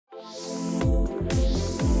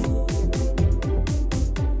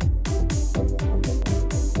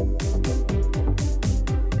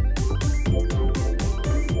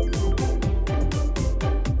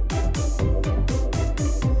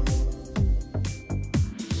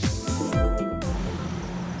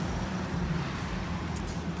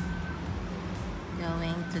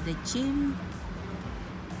the gym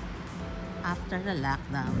after the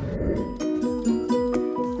lockdown.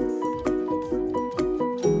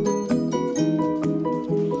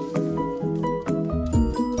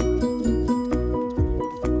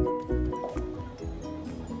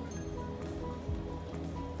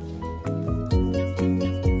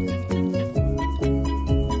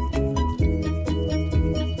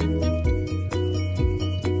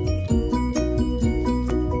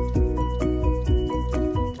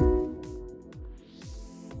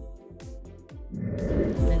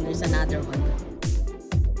 Then there's another one.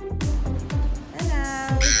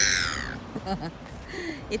 Hello.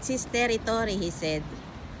 It's his territory, he said.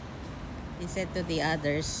 He said to the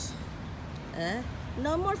others,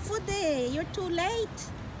 no more food eh. You're too late.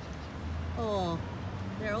 Oh,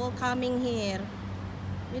 they're all coming here.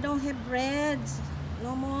 We don't have bread.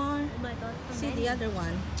 No more. Oh my god, so See many. the other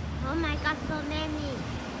one. Oh my god, so many.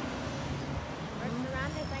 We're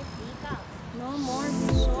surrounded by seagulls. No more.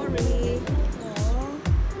 Sorry. Oh.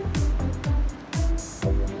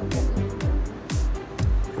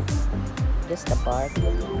 Just the park.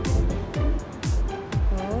 Oh.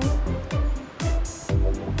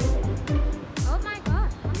 Oh my god,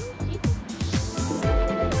 how many seagulls?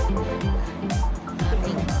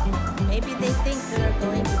 Nothing. Maybe they think we're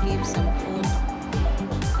going to give some food.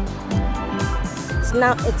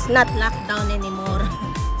 It's not locked down anymore.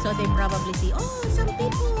 So they probably see, oh, some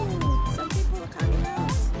people are coming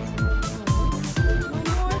out. One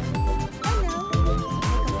more. Hello.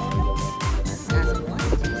 Let's ask one.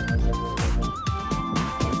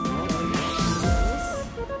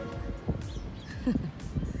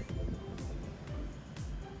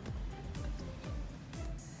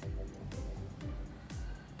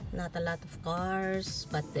 Not a lot of cars,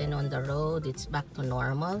 but then on the road it's back to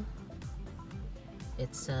normal.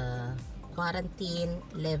 It's quarantine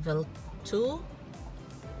level 2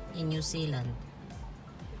 in New Zealand.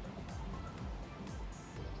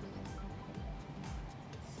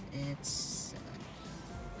 It's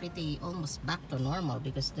pretty almost back to normal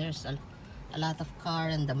because there's a lot of car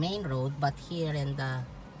in the main road, but here in the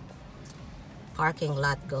parking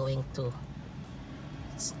lot going to,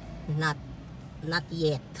 it's not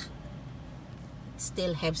yet.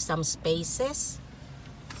 Still have some spaces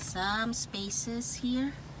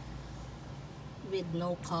here with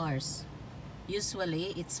no cars.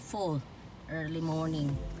 Usually it's full early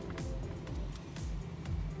morning.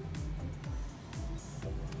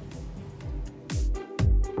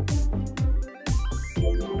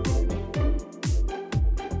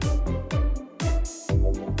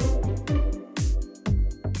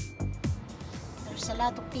 There's a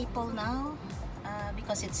lot of people now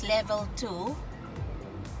because it's level 2.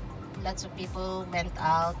 Lots of people went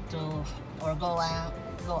out to or go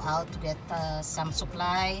out to get some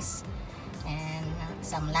supplies and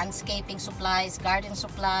some landscaping supplies, garden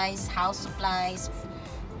supplies, house supplies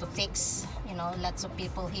to fix. You know, lots of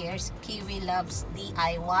people here. Kiwi loves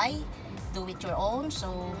DIY, do it your own.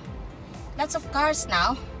 So lots of cars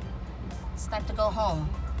now. It's time to go home.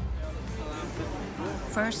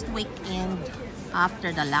 First weekend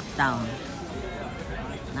after the lockdown.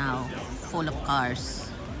 Now full of cars.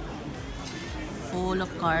 Full of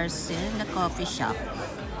cars in the coffee shop.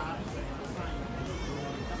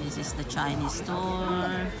 This is the Chinese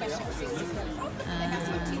store.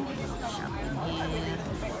 Shopping here.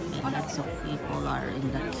 And lots of people are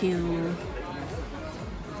in the queue.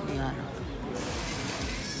 Yeah.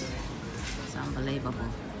 It's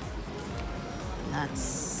unbelievable.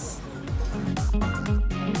 That's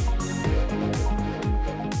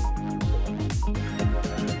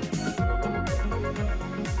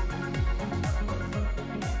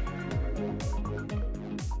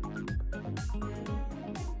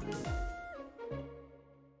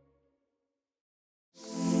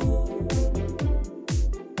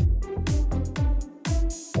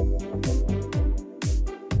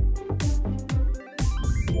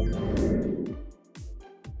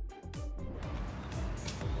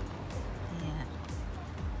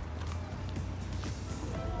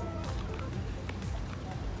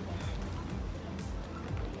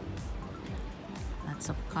lots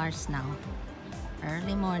of cars now.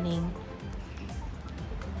 Early morning.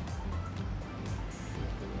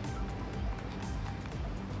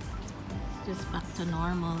 Just back to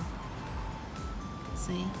normal.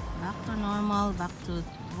 See, back to normal, back to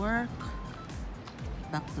work,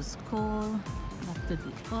 back to school, back to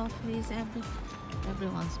the office.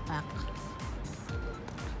 Everyone's back.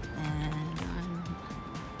 And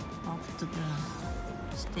I'm off to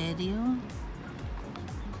the stadium.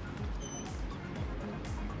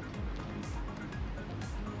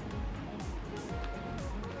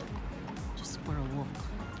 Just for a walk.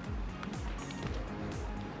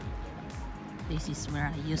 this is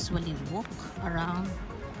where I usually walk around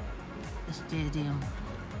the stadium.